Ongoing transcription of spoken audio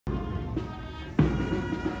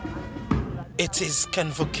It is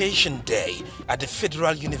Convocation Day at the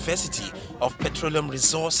Federal University of Petroleum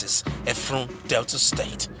Resources, Efron, Delta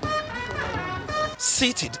State.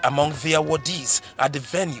 Seated among the awardees at the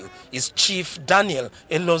venue is Chief Daniel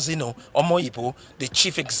Omoyibo, the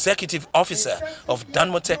Chief Executive Officer of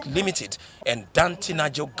Danmotech Limited and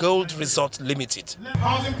Dantinajo Gold Resort Limited.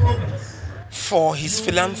 For his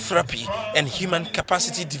philanthropy and human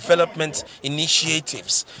capacity development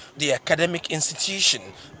initiatives, the academic institution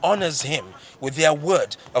honors him with the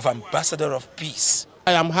award of Ambassador of Peace.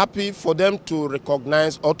 I am happy for them to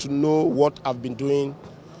recognize or to know what I've been doing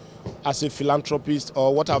as a philanthropist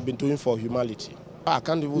or what I've been doing for humanity. I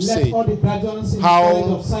can't even say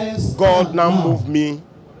how God now moved me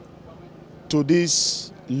to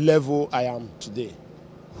this level I am today.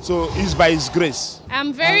 So it's by His grace.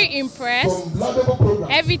 I'm very impressed.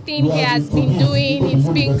 Everything He has been doing, it's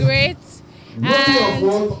been great.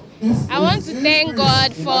 And I want to thank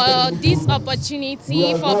God for this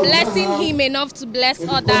opportunity, for blessing him enough to bless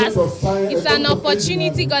others. It's an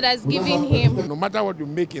opportunity God has given him. No matter what you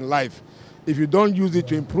make in life, if you don't use it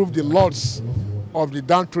to improve the lots of the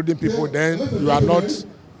downtrodden people, then you are not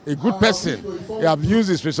a good person. You have used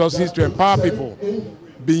his resources to empower people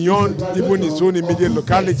beyond even his own immediate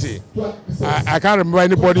locality. I can't remember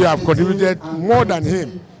anybody who have contributed more than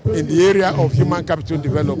him in the area of human capital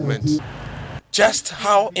development. Just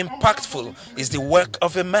how impactful is the work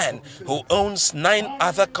of a man who owns 9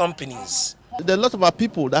 other companies? There are a lot of our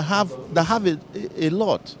people that have a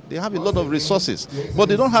lot. They have a lot of resources, but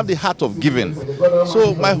they don't have the heart of giving.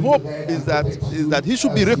 So my hope is that he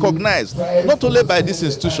should be recognized not only by this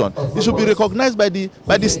institution, he should be recognized by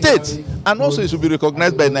the state, and also he should be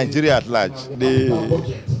recognized by Nigeria at large.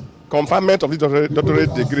 The conferment of the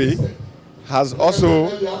doctorate degree has also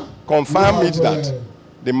confirmed it that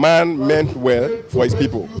the man meant well for his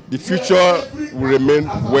people. The future will remain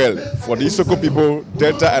well for the Isoko people,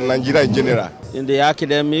 Delta and Nigeria in general. In the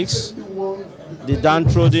academics, the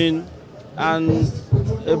downtrodden, and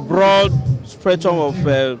a broad spectrum of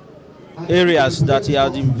areas that he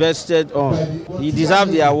has invested on. He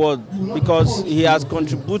deserves the award because he has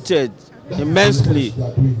contributed immensely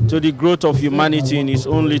to the growth of humanity in his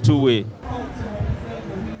own little way.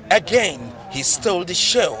 Again, he stole the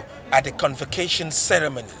show at the convocation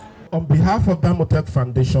ceremony. On behalf of Danmotech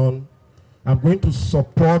Foundation, I'm going to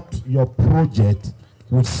support your project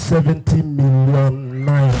with 70 million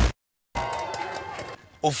naira.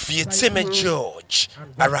 Ovieteme George,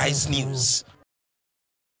 Arise News.